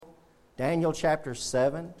Daniel chapter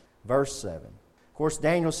 7, verse 7. Of course,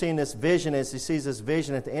 Daniel's seeing this vision. As he sees this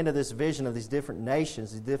vision, at the end of this vision of these different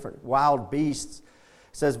nations, these different wild beasts, it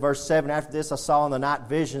says, verse 7, after this I saw in the night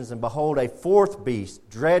visions, and behold, a fourth beast,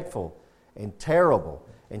 dreadful and terrible,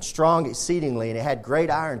 and strong exceedingly, and it had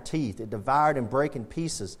great iron teeth. It devoured and brake in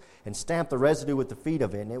pieces, and stamped the residue with the feet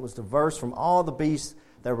of it. And it was diverse from all the beasts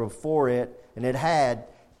that were before it, and it had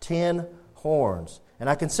 10 horns. And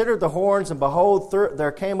I considered the horns, and behold,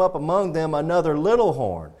 there came up among them another little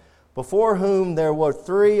horn, before whom there were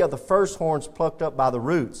 3 of the first horns plucked up by the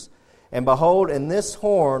roots. And behold, in this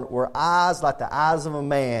horn were eyes like the eyes of a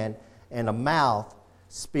man, and a mouth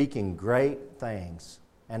speaking great things.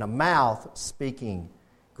 And a mouth speaking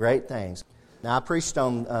great things. Now, I preached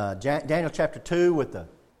on Daniel chapter 2 with the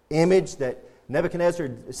image that Nebuchadnezzar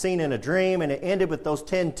had seen in a dream, and it ended with those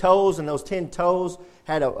 10 toes, and those 10 toes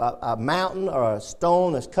had a mountain or a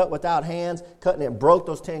stone that's cut without hands, cutting it and broke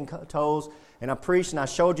those 10 toes. And I preached and I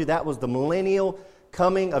showed you that was the millennial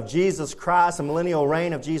coming of Jesus Christ, the millennial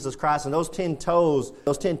reign of Jesus Christ. And those 10 toes,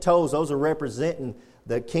 those are representing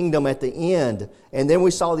the kingdom at the end. And then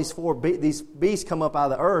we saw these these beasts come up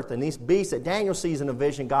out of the earth. And these beasts that Daniel sees in a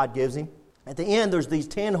vision God gives him. At the end, there's these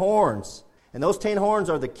 10 horns. And those 10 horns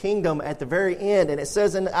are the kingdom at the very end. And it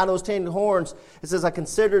says out of those 10 horns, it says, I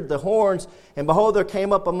considered the horns, and behold, there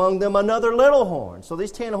came up among them another little horn. So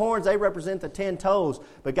these 10 horns, they represent the 10 toes.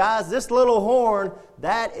 But guys, this little horn,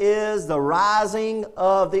 that is the rising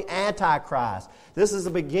of the Antichrist. This is the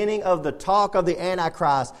beginning of the talk of the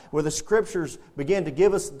Antichrist, where the Scriptures begin to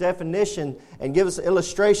give us definition and give us an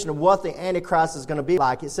illustration of what the Antichrist is going to be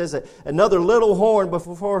like. It says that another little horn,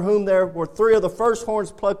 before whom there were 3 of the first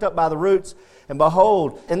horns plucked up by the roots. And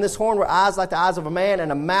behold, in this horn were eyes like the eyes of a man,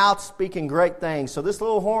 and a mouth speaking great things. So this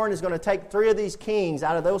little horn is going to take 3 of these kings.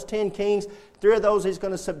 Out of those 10 kings, 3 of those he's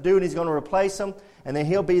going to subdue, and he's going to replace them. And then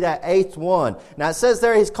he'll be that 8th one. Now it says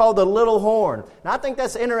there he's called the little horn. Now I think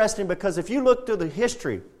that's interesting because if you look through the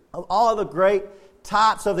history of all the great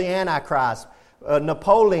types of the Antichrist,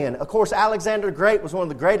 Napoleon, of course Alexander the Great was one of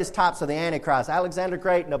the greatest types of the Antichrist. Alexander the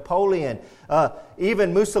Great, Napoleon,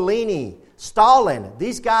 even Mussolini, Stalin.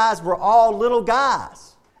 These guys were all little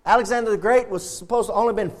guys. Alexander the Great was supposed to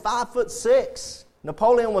only been 5'6".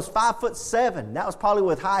 Napoleon was 5'7". That was probably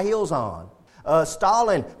with high heels on.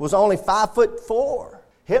 Stalin was only 5'4".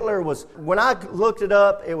 Hitler was, when I looked it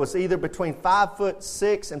up, it was either between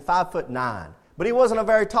 5'6" and 5'9". But he wasn't a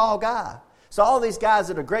very tall guy. So all these guys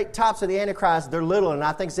that are great types of the Antichrist, they're little. And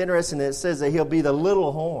I think it's interesting that it says that he'll be the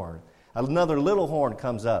little horn. Another little horn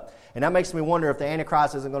comes up. And that makes me wonder if the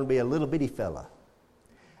Antichrist isn't going to be a little bitty fella.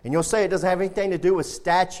 And you'll say it doesn't have anything to do with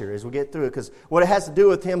stature as we get through it. Because what it has to do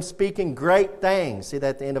with him speaking great things. See that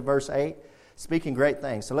at the end of verse 8? Speaking great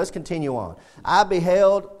things. So let's continue on. I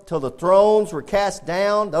beheld till the thrones were cast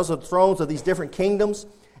down. Those are the thrones of these different kingdoms.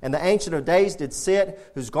 And the Ancient of Days did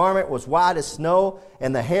sit, whose garment was white as snow,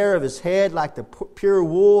 and the hair of his head like the pure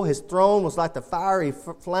wool. His throne was like the fiery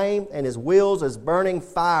flame, and his wheels as burning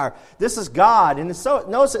fire. This is God. And so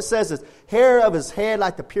notice it says this, hair of his head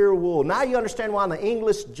like the pure wool. Now you understand why the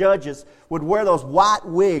English judges would wear those white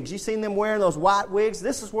wigs. You seen them wearing those white wigs?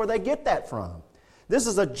 This is where they get that from. This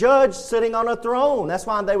is a judge sitting on a throne. That's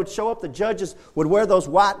why they would show up. The judges would wear those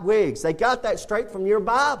white wigs. They got that straight from your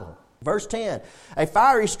Bible. Verse 10, a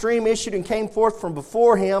fiery stream issued and came forth from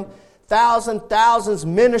before him. Thousands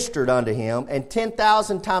ministered unto him, and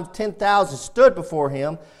 10,000 times 10,000 stood before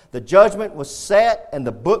him. The judgment was set, and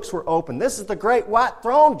the books were opened. This is the great white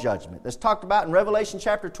throne judgment that's talked about in Revelation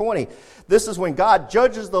chapter 20. This is when God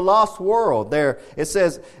judges the lost world. There it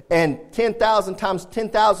says, and 10,000 times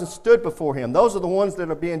 10,000 stood before him. Those are the ones that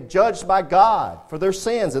are being judged by God for their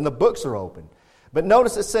sins, and the books are opened. But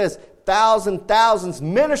notice it says, thousands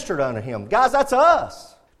ministered unto him. Guys, that's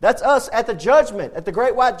us. That's us at the judgment, at the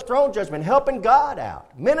great white throne judgment, helping God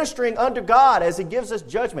out, ministering unto God as He gives us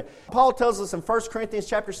judgment. Paul tells us in 1 Corinthians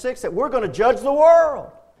chapter 6 that we're going to judge the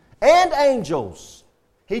world and angels.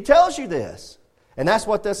 He tells you this. And that's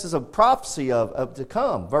what this is a prophecy of to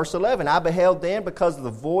come. Verse 11, I beheld then because of the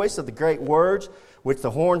voice of the great words which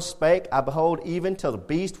the horn spake, I behold even till the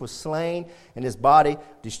beast was slain and his body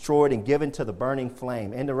destroyed and given to the burning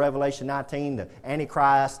flame. Into Revelation 19, the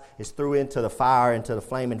Antichrist is threw into the fire, into the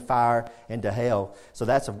flaming fire, into hell. So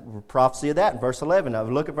that's a prophecy of that in verse 11. Now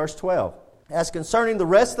look at verse 12. As concerning the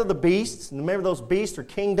rest of the beasts, and remember those beasts are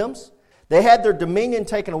kingdoms, they had their dominion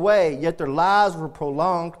taken away, yet their lives were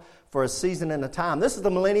prolonged for a season and a time. This is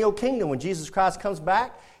the millennial kingdom. When Jesus Christ comes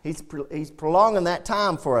back, He's prolonging that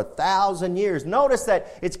time for 1,000 years. Notice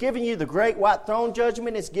that it's giving you the great white throne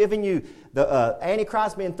judgment. It's giving you the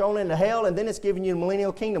Antichrist being thrown into hell. And then it's giving you the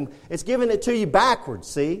millennial kingdom. It's giving it to you backwards,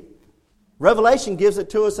 see? Revelation gives it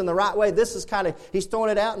to us in the right way. This is kind of, he's throwing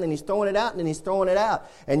it out, and then he's throwing it out, and then he's throwing it out.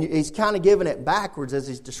 And he's kind of giving it backwards as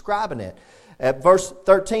he's describing it. At verse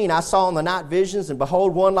 13, I saw in the night visions, and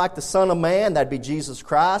behold, one like the Son of Man, that'd be Jesus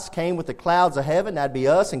Christ, came with the clouds of heaven, that'd be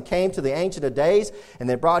us, and came to the Ancient of Days, and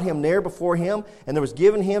they brought him near before him, and there was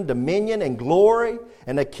given him dominion and glory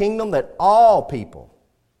and a kingdom that all people,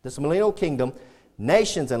 this millennial kingdom,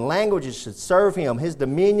 nations and languages should serve him. His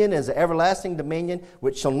dominion is an everlasting dominion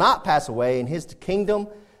which shall not pass away, and his kingdom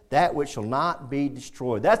that which shall not be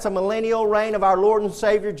destroyed. That's a millennial reign of our Lord and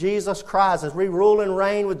Savior Jesus Christ as we rule and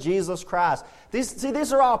reign with Jesus Christ.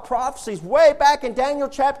 These are all prophecies way back in Daniel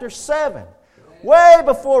chapter 7. Way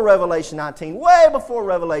before Revelation 19. Way before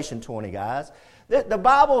Revelation 20, guys. The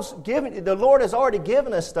Bible's given, the Lord has already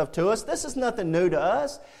given us stuff to us. This is nothing new to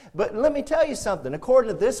us. But let me tell you something.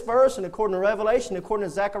 According to this verse and according to Revelation, according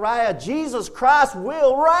to Zechariah, Jesus Christ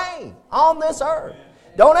will reign on this earth.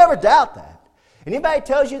 Don't ever doubt that. Anybody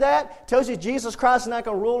tells you that, tells you Jesus Christ is not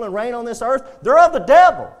going to rule and reign on this earth, they're of the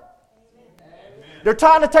devil. They're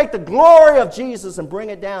trying to take the glory of Jesus and bring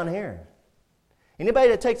it down here. Anybody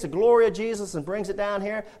that takes the glory of Jesus and brings it down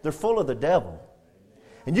here, they're full of the devil.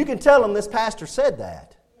 And you can tell them this pastor said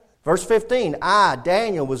that. Verse 15, I,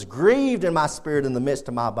 Daniel, was grieved in my spirit in the midst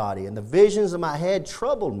of my body, and the visions of my head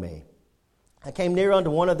troubled me. I came near unto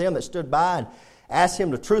one of them that stood by and asked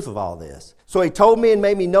him the truth of all this. So he told me and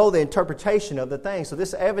made me know the interpretation of the thing. So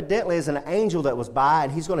this evidently is an angel that was by,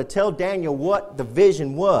 and he's going to tell Daniel what the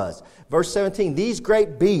vision was. Verse 17, these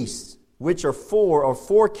great beasts, which are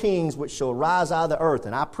four kings which shall rise out of the earth.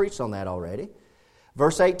 And I preached on that already.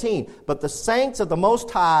 Verse 18, but the saints of the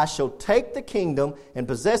Most High shall take the kingdom and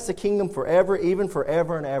possess the kingdom forever, even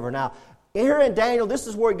forever and ever. Now, here in Daniel, this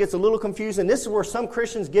is where it gets a little confusing. This is where some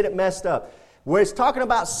Christians get it messed up. Where it's talking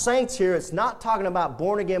about saints here, it's not talking about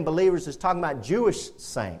born-again believers. It's talking about Jewish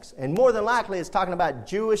saints. And more than likely, it's talking about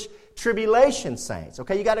Jewish tribulation saints.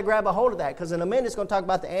 Okay, you got to grab a hold of that, because in a minute it's going to talk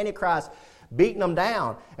about the Antichrist beating them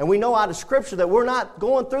down. And we know out of Scripture that we're not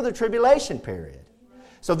going through the tribulation period.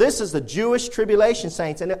 So this is the Jewish tribulation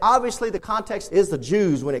saints. And obviously the context is the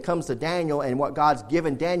Jews when it comes to Daniel and what God's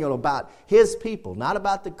given Daniel about his people. Not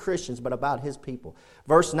about the Christians, but about his people.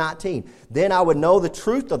 Verse 19, then I would know the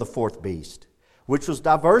truth of the fourth beast, which was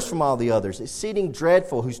diverse from all the others, exceeding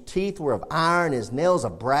dreadful, whose teeth were of iron, his nails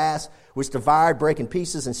of brass, which devoured, brake in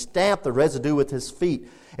pieces, and stamped the residue with his feet.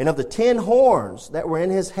 And of the 10 horns that were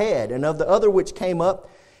in his head, and of the other which came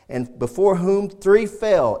up, and before whom 3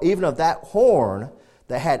 fell, even of that horn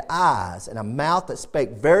that had eyes, and a mouth that spake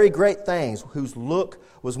very great things, whose look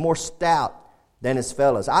was more stout than his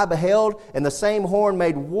fellows. I beheld, and the same horn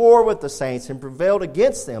made war with the saints and prevailed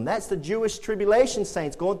against them. That's the Jewish tribulation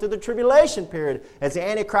saints going through the tribulation period as the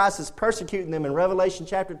Antichrist is persecuting them in Revelation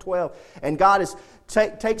chapter 12. And God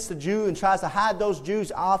takes the Jew and tries to hide those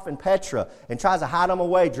Jews off in Petra and tries to hide them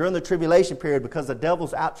away during the tribulation period because the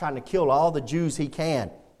devil's out trying to kill all the Jews he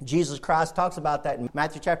can. Jesus Christ talks about that in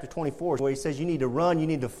Matthew chapter 24, where he says you need to run, you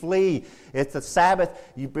need to flee. It's the Sabbath.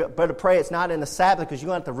 You better pray it's not in the Sabbath because you're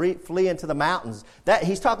going to have to flee into the mountains.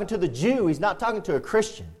 He's talking to the Jew. He's not talking to a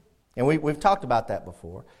Christian. And we've talked about that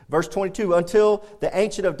before. Verse 22, until the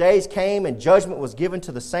Ancient of Days came and judgment was given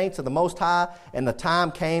to the saints of the Most High, and the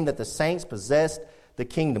time came that the saints possessed the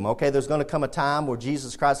kingdom. Okay, there's going to come a time where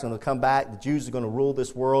Jesus Christ is going to come back. The Jews are going to rule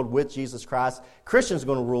this world with Jesus Christ. Christians are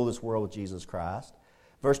going to rule this world with Jesus Christ.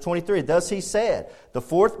 Verse 23, thus he said, the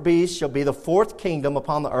fourth beast shall be the fourth kingdom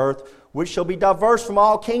upon the earth, which shall be diverse from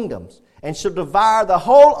all kingdoms, and shall devour the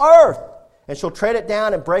whole earth, and shall tread it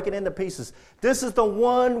down and break it into pieces. This is the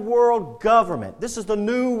one world government. This is the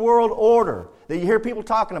new world order that you hear people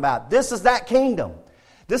talking about. This is that kingdom.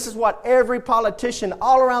 This is what every politician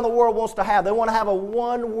all around the world wants to have. They want to have a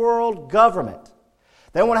one world government.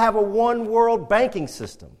 They want to have a one world banking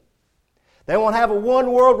system. They want to have a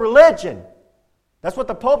one world religion. That's what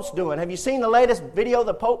the Pope's doing. Have you seen the latest video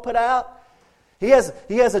the Pope put out? He has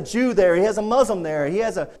a Jew there. He has a Muslim there. He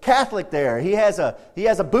has a Catholic there. He has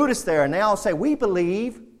a Buddhist there. And they all say, we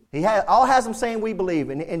believe. All has them saying we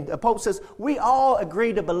believe. And the Pope says, we all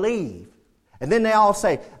agree to believe. And then they all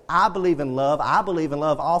say, I believe in love. I believe in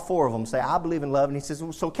love. All 4 of them say, I believe in love. And he says,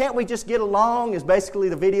 so can't we just get along? Is basically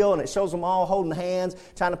the video. And it shows them all holding hands,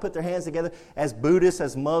 trying to put their hands together as Buddhists,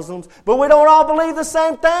 as Muslims. But we don't all believe the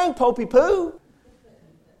same thing, Popey Poo.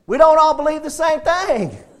 We don't all believe the same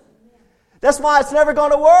thing. That's why it's never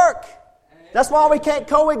going to work. That's why we can't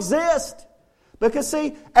coexist. Because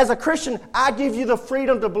see, as a Christian, I give you the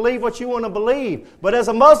freedom to believe what you want to believe. But as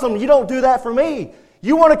a Muslim, you don't do that for me.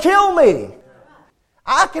 You want to kill me.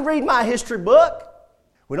 I can read my history book.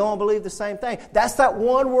 We don't all believe the same thing. That's that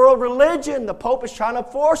one world religion the Pope is trying to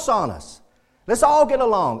force on us. Let's all get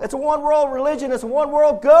along. It's a one-world religion. It's a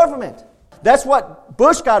one-world government. That's what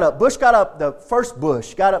Bush got up. The first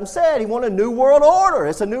Bush got up and said he wanted a new world order.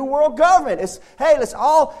 It's a new world government. It's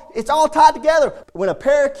all tied together. When a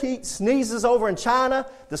parakeet sneezes over in China,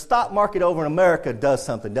 the stock market over in America does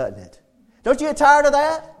something, doesn't it? Don't you get tired of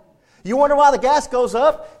that? You wonder why the gas goes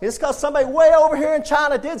up? It's because somebody way over here in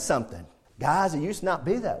China did something. Guys, it used to not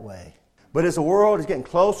be that way. But as the world is getting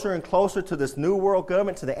closer and closer to this new world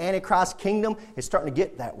government, to the Antichrist kingdom, it's starting to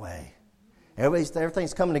get that way.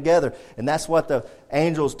 Everything's coming together. And that's what the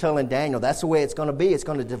angel's telling Daniel. That's the way it's going to be. It's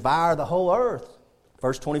going to devour the whole earth.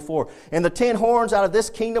 Verse 24. And the 10 horns out of this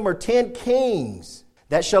kingdom are 10 kings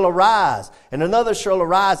that shall arise. And another shall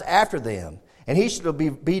arise after them. And he shall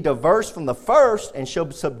be diverse from the first and shall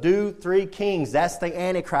subdue 3 kings. That's the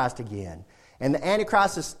Antichrist again. And the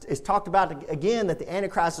Antichrist is talked about again, that the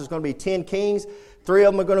Antichrist is going to be 10 kings. 3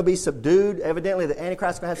 of them are going to be subdued. Evidently, the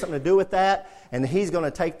Antichrist is going to have something to do with that. And he's going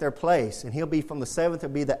to take their place. And he'll be from the 7th,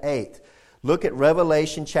 he'll be the 8th. Look at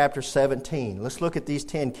Revelation chapter 17. Let's look at these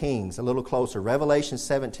 10 kings a little closer. Revelation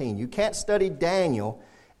 17. You can't study Daniel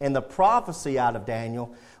and the prophecy out of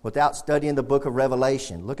Daniel without studying the book of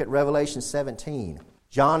Revelation. Look at Revelation 17.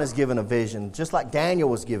 John is given a vision, just like Daniel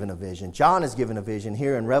was given a vision. John is given a vision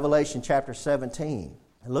here in Revelation chapter 17.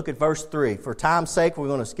 And look at verse 3. For time's sake, we're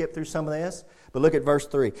going to skip through some of this, but look at verse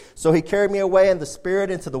 3. So he carried me away in the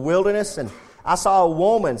spirit into the wilderness, and I saw a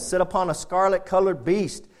woman sit upon a scarlet-colored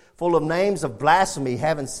beast, full of names of blasphemy,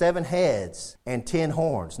 having 7 heads and 10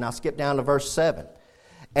 horns. Now skip down to verse 7.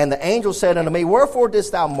 And the angel said unto me, Wherefore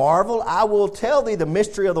didst thou marvel? I will tell thee the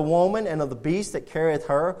mystery of the woman and of the beast that carrieth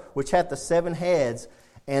her, which hath the 7 heads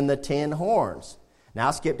and the 10 horns.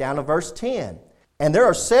 Now skip down to verse 10. And there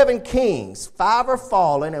are 7 kings, 5 are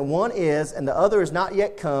fallen, and 1 is, and the other is not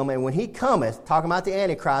yet come. And when he cometh, talking about the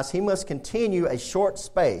Antichrist, he must continue a short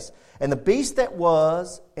space. And the beast that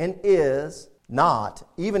was and is not,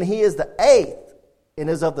 even he is the 8th, and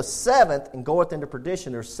is of the 7th, and goeth into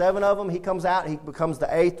perdition. There's 7 of them. He comes out, and he becomes the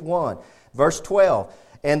 8th one. Verse 12.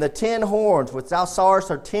 And the 10 horns which thou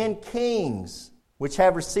sawest are 10 kings, which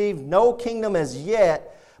have received no kingdom as yet,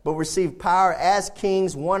 but receive power as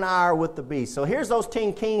kings 1 hour with the beast. So here's those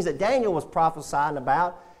 10 kings that Daniel was prophesying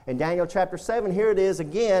about in Daniel chapter 7. Here it is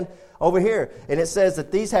again over here. And it says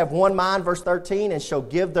that these have one mind, verse 13, and shall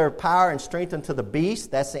give their power and strength unto the beast.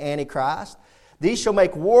 That's the Antichrist. These shall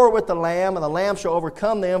make war with the Lamb, and the Lamb shall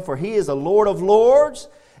overcome them, for he is the Lord of lords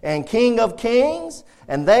and King of kings,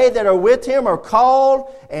 and they that are with him are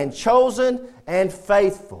called and chosen and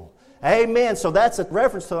faithful. Amen. So that's a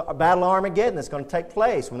reference to a battle of Armageddon that's going to take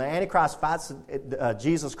place when the Antichrist fights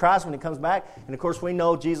Jesus Christ when he comes back. And of course we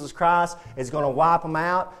know Jesus Christ is going to wipe them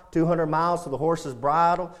out 200 miles to the horse's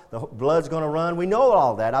bridle. The blood's going to run. We know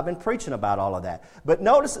all that. I've been preaching about all of that. But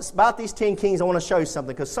notice it's about these 10 kings. I want to show you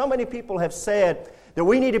something, because so many people have said that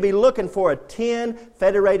we need to be looking for a 10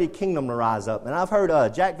 federated kingdom to rise up. And I've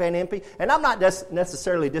heard Jack Van Impe, and I'm not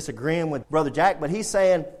necessarily disagreeing with Brother Jack, but he's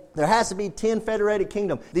saying there has to be 10 federated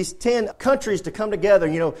kingdom. These 10 countries to come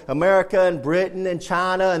together, America and Britain and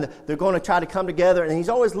China, and they're going to try to come together, and he's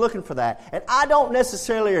always looking for that. And I don't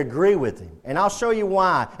necessarily agree with him, and I'll show you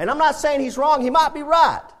why. And I'm not saying he's wrong. He might be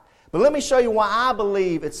right. But let me show you why I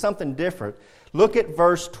believe it's something different. Look at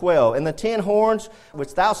verse 12. And the 10 horns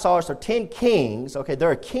which thou sawest are 10 kings, okay,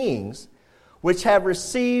 there are kings, which have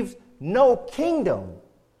received no kingdom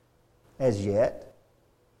as yet.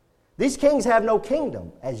 These kings have no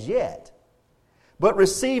kingdom as yet, but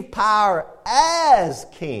receive power as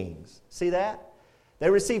kings. See that? They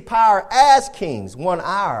receive power as kings 1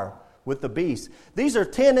 hour with the beast. These are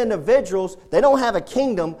 10 individuals. They don't have a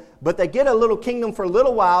kingdom, but they get a little kingdom for a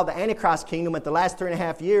little while, the Antichrist kingdom, at the last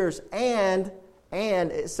 3.5 years, and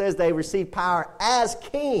it says they receive power as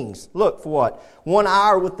kings. Look, for what? 1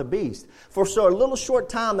 hour with the beast. For so a little short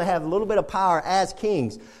time they have a little bit of power as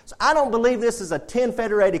kings. So I don't believe this is a 10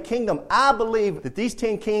 federated kingdom. I believe that these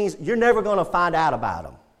 10 kings, you're never going to find out about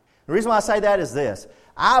them. The reason why I say that is this.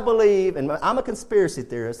 I believe, and I'm a conspiracy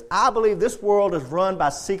theorist, I believe this world is run by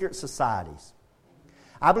secret societies.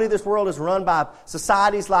 I believe this world is run by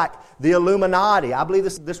societies like the Illuminati. I believe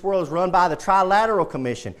this world is run by the Trilateral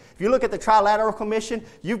Commission. If you look at the Trilateral Commission,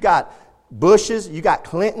 you've got Bushes, you got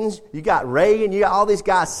Clintons, you got Reagan, you got all these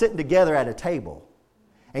guys sitting together at a table.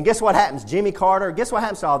 And guess what happens? Jimmy Carter, guess what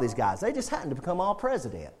happens to all these guys? They just happen to become all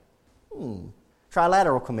president.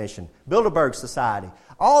 Trilateral Commission, Bilderberg Society.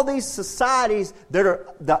 All these societies that are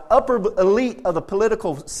the upper elite of the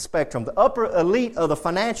political spectrum, the upper elite of the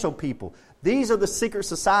financial people. These are the secret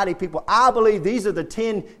society people. I believe these are the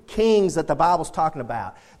 10 kings that the Bible's talking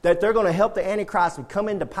about. That they're going to help the Antichrist come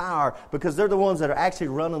into power because they're the ones that are actually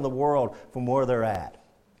running the world from where they're at.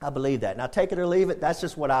 I believe that. Now, take it or leave it, that's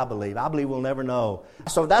just what I believe. I believe we'll never know.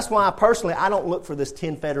 So that's why personally, I don't look for this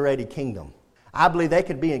 10 federated kingdom. I believe they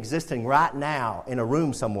could be existing right now in a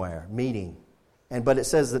room somewhere, meeting. But it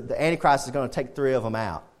says that the Antichrist is going to take 3 of them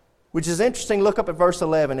out. Which is interesting. Look up at verse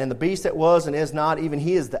 11. And the beast that was and is not, even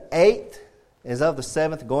he is the 8th, is of the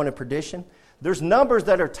 7th, going to perdition. There's numbers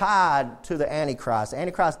that are tied to the Antichrist. The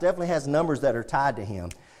Antichrist definitely has numbers that are tied to him.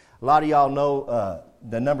 A lot of y'all know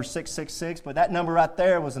the number 666, but that number right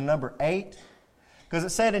there was the number 8. Because it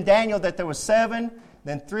said in Daniel that there was 7,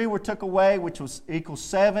 then 3 were took away, which was equals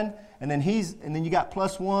 7, and then you got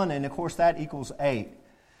plus 1, and of course that equals 8.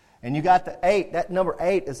 And you got the 8, that number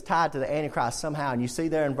 8 is tied to the Antichrist somehow. And you see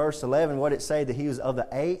there in verse 11 what it say that he was of the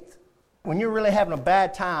 8th. When you're really having a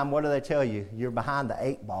bad time, what do they tell you? You're behind the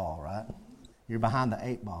 8 ball, right? You're behind the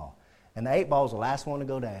 8 ball. And the 8 ball is the last one to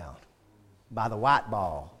go down by the white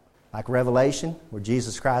ball. Like Revelation, where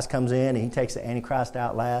Jesus Christ comes in and he takes the Antichrist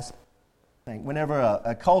out last. Whenever a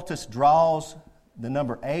occultist draws the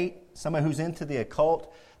number 8, somebody who's into the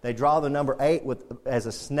occult, they draw the number 8 as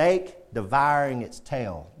a snake devouring its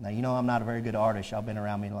tail. Now, you know I'm not a very good artist. Y'all been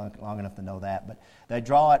around me long enough to know that. But they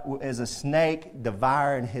draw it as a snake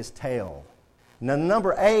devouring his tail. Now, the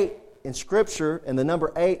number 8 in Scripture, and the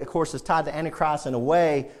number 8, of course, is tied to Antichrist in a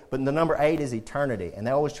way, but the number 8 is eternity. And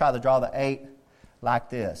they always try to draw the 8 like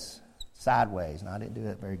this, sideways. Now, I didn't do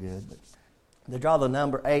that very good, but they draw the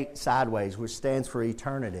number 8 sideways, which stands for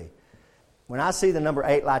eternity. When I see the number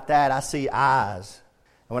 8 like that, I see eyes.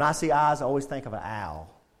 And when I see eyes, I always think of an owl.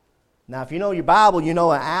 Now, if you know your Bible, you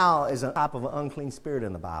know an owl is a type of an unclean spirit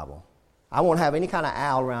in the Bible. I won't have any kind of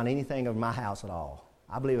owl around anything of my house at all.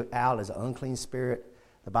 I believe an owl is an unclean spirit.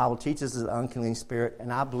 The Bible teaches it's an unclean spirit,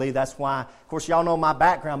 and I believe that's why. Of course, y'all know my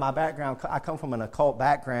background. I come from an occult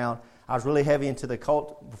background. I was really heavy into the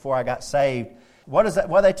occult before I got saved. What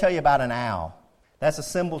do they tell you about an owl? That's a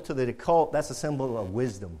symbol to the occult. That's a symbol of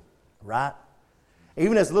wisdom, right?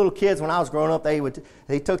 Even as little kids, when I was growing up,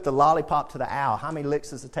 they took the lollipop to the owl. How many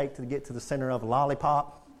licks does it take to get to the center of a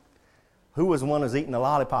lollipop? Who was the one who was eating the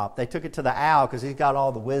lollipop? They took it to the owl because he's got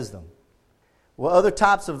all the wisdom. Well, other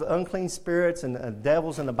types of unclean spirits and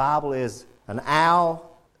devils in the Bible is an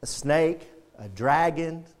owl, a snake, a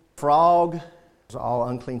dragon, frog. Those are all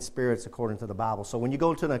unclean spirits according to the Bible. So when you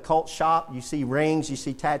go to an occult shop, you see rings, you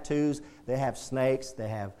see tattoos. They have snakes, they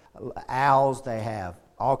have owls, they have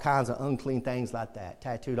all kinds of unclean things like that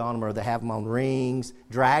tattooed on them, or they have them on rings.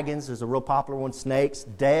 Dragons, there's a real popular one. Snakes,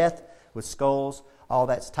 death with skulls, all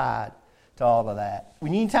that's tied to all of that.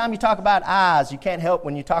 Anytime you talk about eyes, you can't help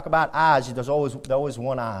when you talk about eyes, there's always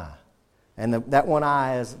one eye. And that one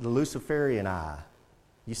eye is the Luciferian eye.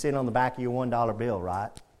 You see it on the back of your $1 bill,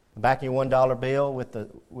 right? The back of your $1 bill with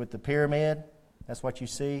the pyramid, that's what you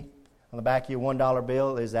see. On the back of your $1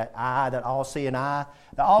 bill is that eye, that all-seeing eye.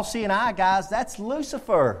 The all-seeing eye, guys, that's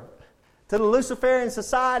Lucifer. To the Luciferian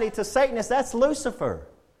society, to Satanists, that's Lucifer.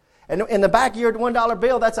 And in the back of your $1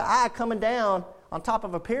 bill, that's an eye coming down on top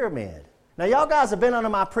of a pyramid. Now, y'all guys have been under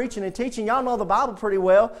my preaching and teaching. Y'all know the Bible pretty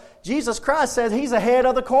well. Jesus Christ says he's the head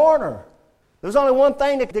of the corner. There's only one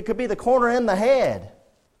thing that could be the corner in the head.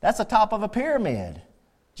 That's the top of a pyramid.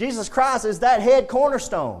 Jesus Christ is that head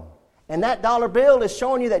cornerstone. And that dollar bill is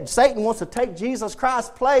showing you that Satan wants to take Jesus Christ's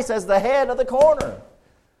place as the head of the corner.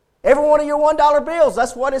 Every one of your $1 bills,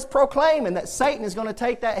 that's what it's proclaiming, that Satan is going to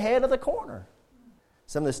take that head of the corner.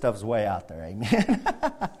 Some of this stuff is way out there, amen?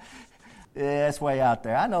 Yeah, it's way out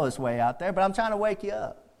there. I know it's way out there, but I'm trying to wake you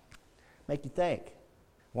up, make you think.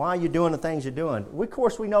 Why are you doing the things you're doing? Of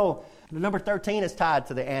course, we know the number 13 is tied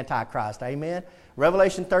to the Antichrist, amen?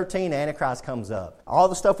 Revelation 13, the Antichrist comes up. All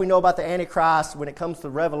the stuff we know about the Antichrist when it comes to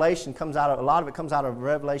Revelation, a lot of it comes out of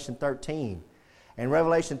Revelation 13. And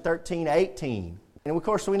Revelation 13, 18. And of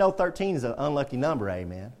course, we know 13 is an unlucky number,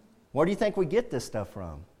 amen? Where do you think we get this stuff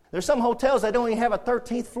from? There's some hotels that don't even have a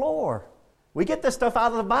 13th floor. We get this stuff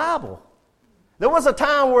out of the Bible. There was a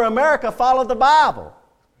time where America followed the Bible.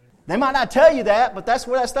 They might not tell you that, but that's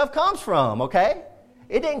where that stuff comes from, okay?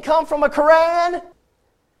 It didn't come from a Quran.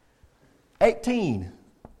 18.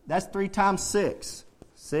 That's 3 times 6.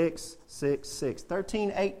 6, 6, 6.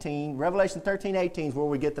 13, 18. Revelation 13, 18 is where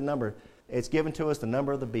we get the number. It's given to us the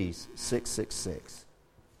number of the beast, 666.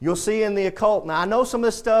 You'll see in the occult. Now, I know some of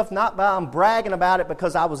this stuff, not by I'm bragging about it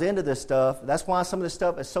because I was into this stuff. That's why some of this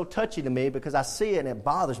stuff is so touchy to me, because I see it and it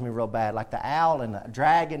bothers me real bad, like the owl and the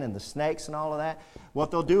dragon and the snakes and all of that. What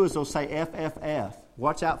they'll do is they'll say FFF.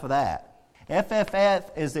 Watch out for that.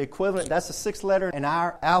 FFF is the equivalent, that's the sixth letter in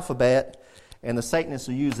our alphabet, and the Satanists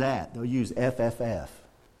will use that. They'll use FFF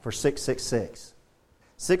for 666.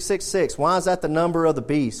 666, why is that the number of the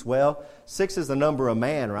beast? Well, 6 is the number of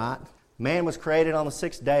man, right? Man was created on the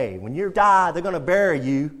sixth day. When you die, they're going to bury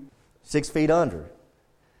you 6 feet under.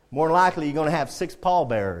 More than likely, you're going to have 6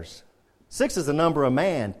 pallbearers. 6 is the number of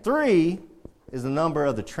man. 3 is the number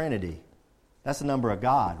of the Trinity. That's the number of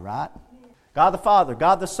God, right? God the Father,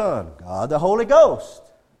 God the Son, God the Holy Ghost.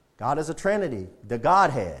 God is a Trinity, the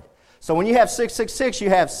Godhead. So when you have 666, you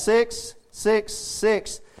have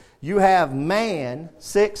 666. You have man,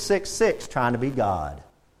 666, trying to be God.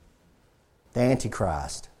 The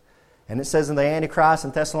Antichrist. And it says in the Antichrist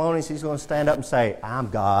in Thessalonians, he's going to stand up and say, I'm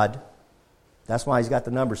God. That's why he's got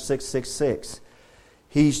the number 666.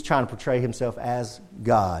 He's trying to portray himself as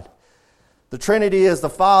God. The Trinity is the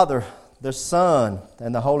Father, the Son,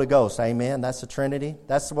 and the Holy Ghost. Amen. That's the Trinity.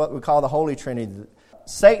 That's what we call the Holy Trinity.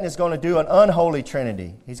 Satan is going to do an unholy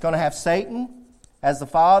Trinity. He's going to have Satan as the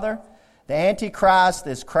Father. The Antichrist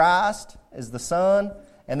is Christ, is the Son.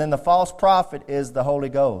 And then the false prophet is the Holy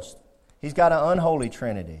Ghost. He's got an unholy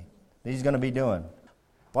Trinity that he's going to be doing.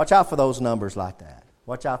 Watch out for those numbers like that.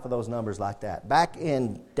 Watch out for those numbers like that. Back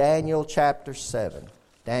in Daniel chapter 7.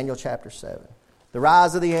 Daniel chapter 7. The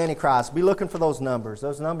rise of the Antichrist. Be looking for those numbers.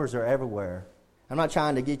 Those numbers are everywhere. I'm not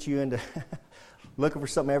trying to get you into looking for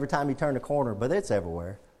something every time you turn the corner, but it's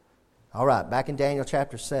everywhere. All right, back in Daniel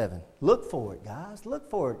chapter 7. Look for it, guys. Look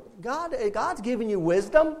for it. God's giving you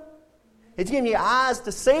wisdom. He's giving you eyes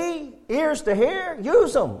to see, ears to hear.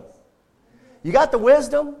 Use them. You got the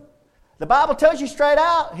wisdom. The Bible tells you straight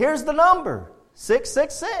out, here's the number,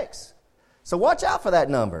 666. So watch out for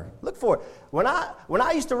that number. Look for it. When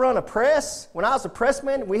I used to run a press, when I was a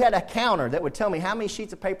pressman, we had a counter that would tell me how many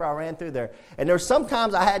sheets of paper I ran through there. And there were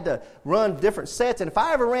sometimes I had to run different sets. And if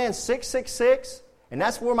I ever ran 666, and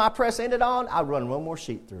that's where my press ended on, I'd run one more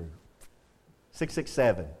sheet through.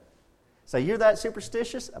 667. So you're that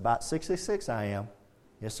superstitious? About 666 I am.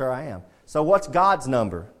 Yes, sir, I am. So what's God's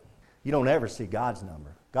number? You don't ever see God's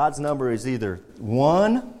number. God's number is either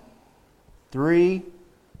 1, 3,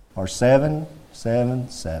 or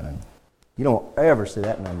 777. You don't ever see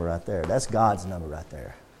that number right there. That's God's number right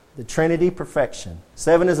there. The Trinity, perfection.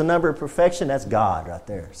 7 is a number of perfection. That's God right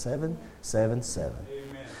there. 777.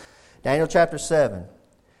 Amen. Daniel chapter 7,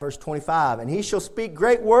 verse 25. And he shall speak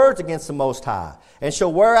great words against the Most High, and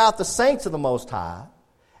shall wear out the saints of the Most High,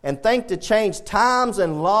 and think to change times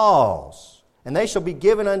and laws. And they shall be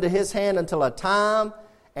given unto his hand until a time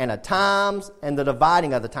and a times and the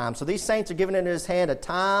dividing of the time. So these saints are given into his hand a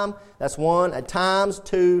time, that's 1, a times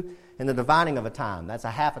 2, and the dividing of a time. That's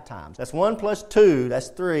a half a time. That's 1 plus 2, that's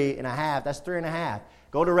 3 and a half, that's 3 and a half.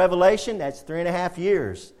 Go to Revelation, that's 3.5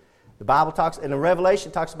 years. The Bible talks, in the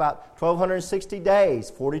Revelation talks about 1,260 days,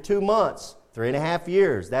 42 months, 3.5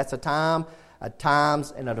 years. That's a time, a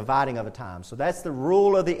times, and a dividing of a time. So that's the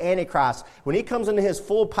rule of the Antichrist. When he comes into his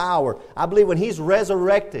full power, I believe when he's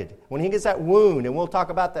resurrected, when he gets that wound, and we'll talk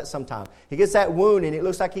about that sometime, he gets that wound and it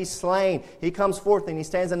looks like he's slain. He comes forth and he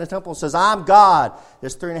stands in the temple and says, I'm God.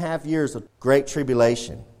 There's 3.5 years of great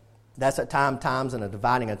tribulation. That's a time, times, and a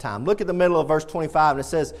dividing of time. Look at the middle of verse 25, and it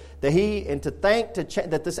says that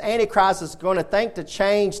that this Antichrist is going to think to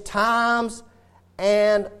change times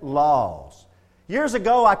and laws. Years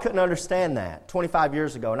ago, I couldn't understand that, 25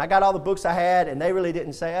 years ago. And I got all the books I had, and they really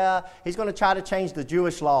didn't say, he's going to try to change the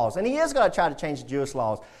Jewish laws. And he is going to try to change the Jewish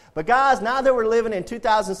laws. But guys, now that we're living in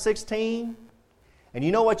 2016, and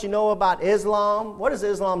you know what you know about Islam? What does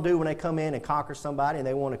Islam do when they come in and conquer somebody and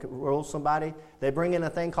they want to rule somebody? They bring in a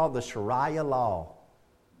thing called the Sharia law.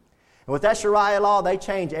 And with that Sharia law, they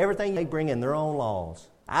change everything. They bring in their own laws.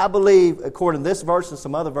 I believe, according to this verse and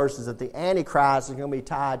some other verses, that the Antichrist is going to be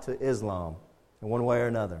tied to Islam in one way or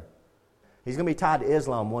another. He's going to be tied to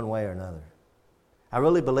Islam one way or another. I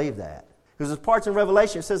really believe that. Because there's parts in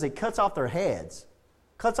Revelation it says he cuts off their heads.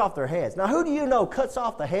 Cuts off their heads. Now, who do you know cuts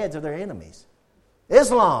off the heads of their enemies?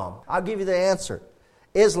 Islam. I'll give you the answer.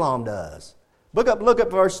 Islam does. Look up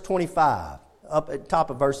verse 25. Up at the top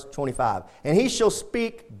of verse 25. And he shall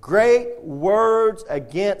speak great words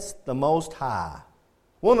against the Most High.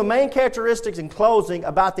 One of the main characteristics in closing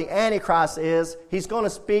about the Antichrist is he's going to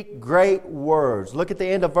speak great words. Look at the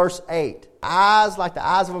end of verse 8. Eyes like the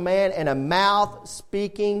eyes of a man, and a mouth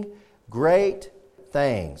speaking great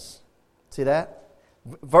things. See that?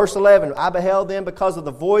 Verse 11, I beheld them because of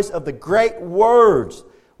the voice of the great words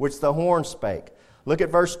which the horn spake. Look at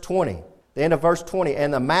verse 20. The end of verse 20.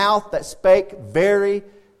 And the mouth that spake very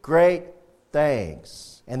great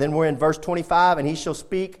things. And then we're in verse 25. And he shall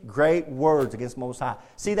speak great words against Most High.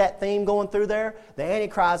 See that theme going through there? The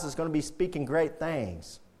Antichrist is going to be speaking great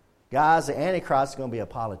things. Guys, the Antichrist is going to be a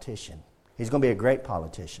politician. He's going to be a great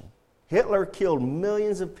politician. Hitler killed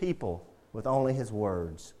millions of people with only his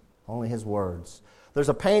words. Only his words. There's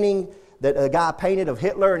a painting that a guy painted of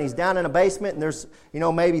Hitler, and he's down in a basement, and there's,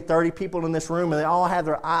 maybe 30 people in this room, and they all have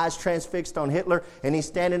their eyes transfixed on Hitler, and he's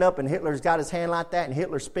standing up, and Hitler's got his hand like that, and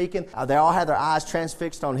Hitler's speaking. They all have their eyes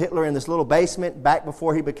transfixed on Hitler in this little basement back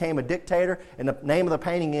before he became a dictator, and the name of the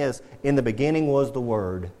painting is, In the Beginning Was the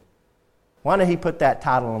Word. Why did he put that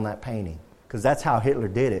title on that painting? Because that's how Hitler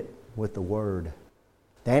did it, with the Word.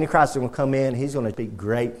 The Antichrist is going to come in, he's going to speak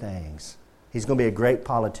great things. He's going to be a great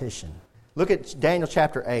politician. Look at Daniel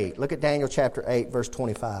chapter 8. Look at Daniel chapter 8, verse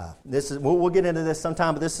 25. We'll get into this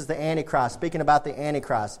sometime, but this is the Antichrist. Speaking about the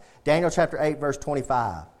Antichrist. Daniel chapter 8, verse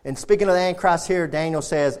 25. And speaking of the Antichrist here, Daniel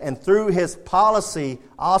says, And through his policy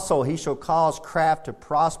also he shall cause craft to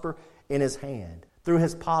prosper in his hand. Through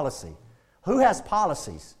his policy. Who has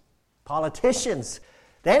policies? Politicians.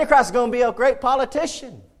 The Antichrist is going to be a great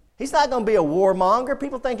politician. He's not going to be a warmonger.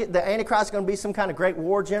 People think the Antichrist is going to be some kind of great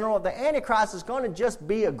war general. The Antichrist is going to just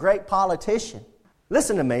be a great politician.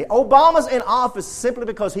 Listen to me. Obama's in office simply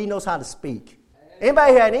because he knows how to speak.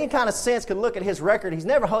 Anybody who had any kind of sense could look at his record. He's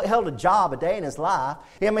never held a job a day in his life.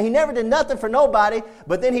 He never did nothing for nobody,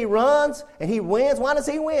 but then he runs and he wins. Why does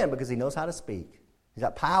he win? Because he knows how to speak. He's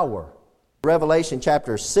got power. Revelation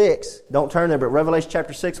chapter 6, don't turn there, but Revelation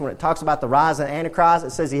chapter 6, when it talks about the rise of the Antichrist,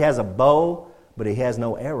 it says he has a bow, but he has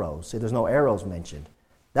no arrows. See, there's no arrows mentioned.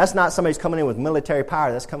 That's not somebody who's coming in with military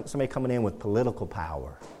power. That's somebody coming in with political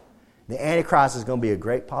power. The Antichrist is going to be a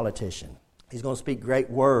great politician. He's going to speak great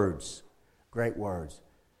words. Great words.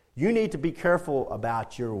 You need to be careful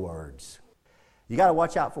about your words. You got to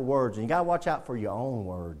watch out for words, and you got to watch out for your own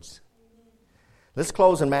words. Let's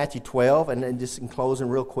close in Matthew 12, and then just in closing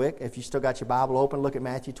real quick. If you still got your Bible open, look at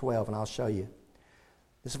Matthew 12, and I'll show you.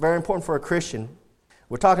 This is very important for a Christian.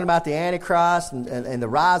 We're talking about the Antichrist and the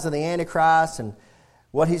rise of the Antichrist and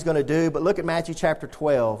what he's going to do. But look at Matthew chapter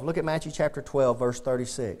 12. Look at Matthew chapter 12, verse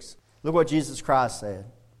 36. Look what Jesus Christ said.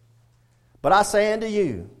 But I say unto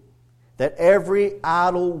you that every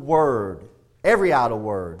idle word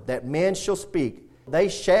that men shall speak, they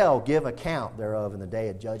shall give account thereof in the day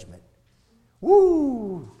of judgment.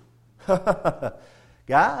 Woo!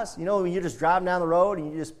 Guys, when you're just driving down the road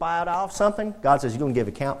and you just spout off something, God says you're going to give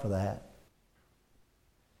account for that.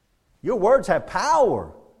 Your words have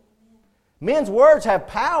power. Men's words have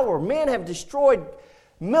power. Men have destroyed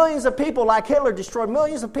millions of people like Hitler destroyed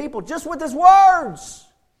millions of people just with his words.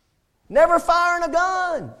 Never firing a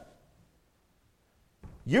gun.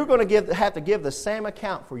 You're going to have to give the same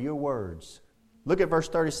account for your words. Look at verse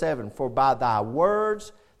 37. For by thy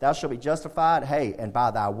words thou shalt be justified. And by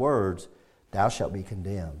thy words thou shalt be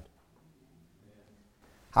condemned.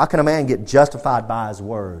 How can a man get justified by his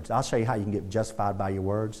words? I'll show you how you can get justified by your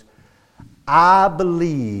words. I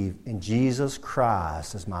believe in Jesus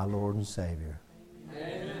Christ as my Lord and Savior.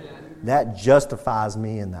 Amen. That justifies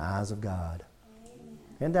me in the eyes of God.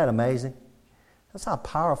 Isn't that amazing? That's how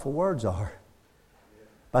powerful words are.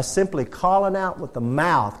 By simply calling out with the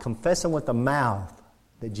mouth, confessing with the mouth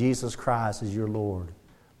that Jesus Christ is your Lord.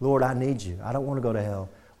 Lord, I need you. I don't want to go to hell.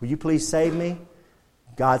 Will you please save me?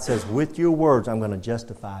 God says, with your words, I'm going to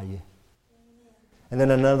justify you. And then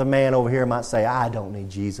another man over here might say, I don't need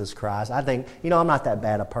Jesus Christ. I think, I'm not that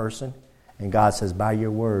bad a person. And God says, by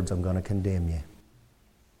your words, I'm going to condemn you.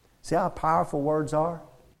 See how powerful words are?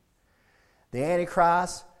 The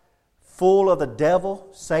Antichrist, full of the devil,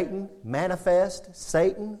 Satan, manifest,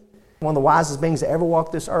 Satan. One of the wisest beings that ever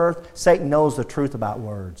walked this earth, Satan knows the truth about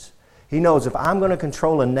words. He knows if I'm going to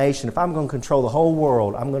control a nation, if I'm going to control the whole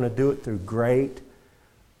world, I'm going to do it through great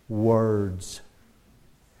words.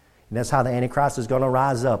 And that's how the Antichrist is going to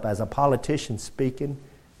rise up, as a politician speaking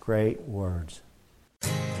great words.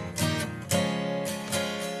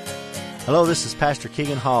 Hello, this is Pastor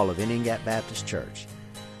Keegan Hall of Indian Gap Baptist Church.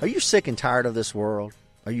 Are you sick and tired of this world?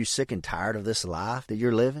 Are you sick and tired of this life that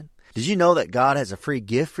you're living? Did you know that God has a free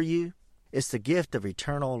gift for you? It's the gift of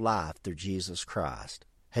eternal life through Jesus Christ.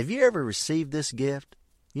 Have you ever received this gift?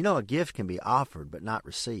 A gift can be offered but not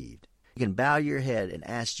received. You can bow your head and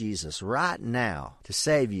ask Jesus right now to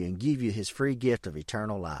save you and give you His free gift of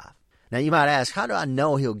eternal life. Now you might ask, how do I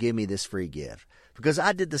know He'll give me this free gift? Because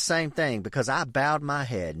I did the same thing, because I bowed my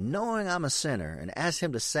head knowing I'm a sinner and asked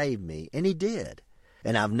Him to save me, and He did.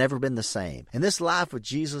 And I've never been the same. And this life with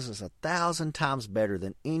Jesus is 1,000 times better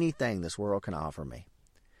than anything this world can offer me.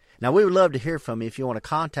 Now, we would love to hear from you if you want to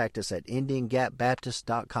contact us at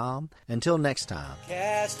IndianGapBaptist.com. Until next time.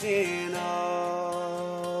 Casting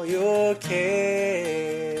all your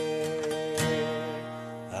care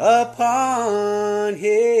upon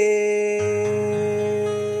Him.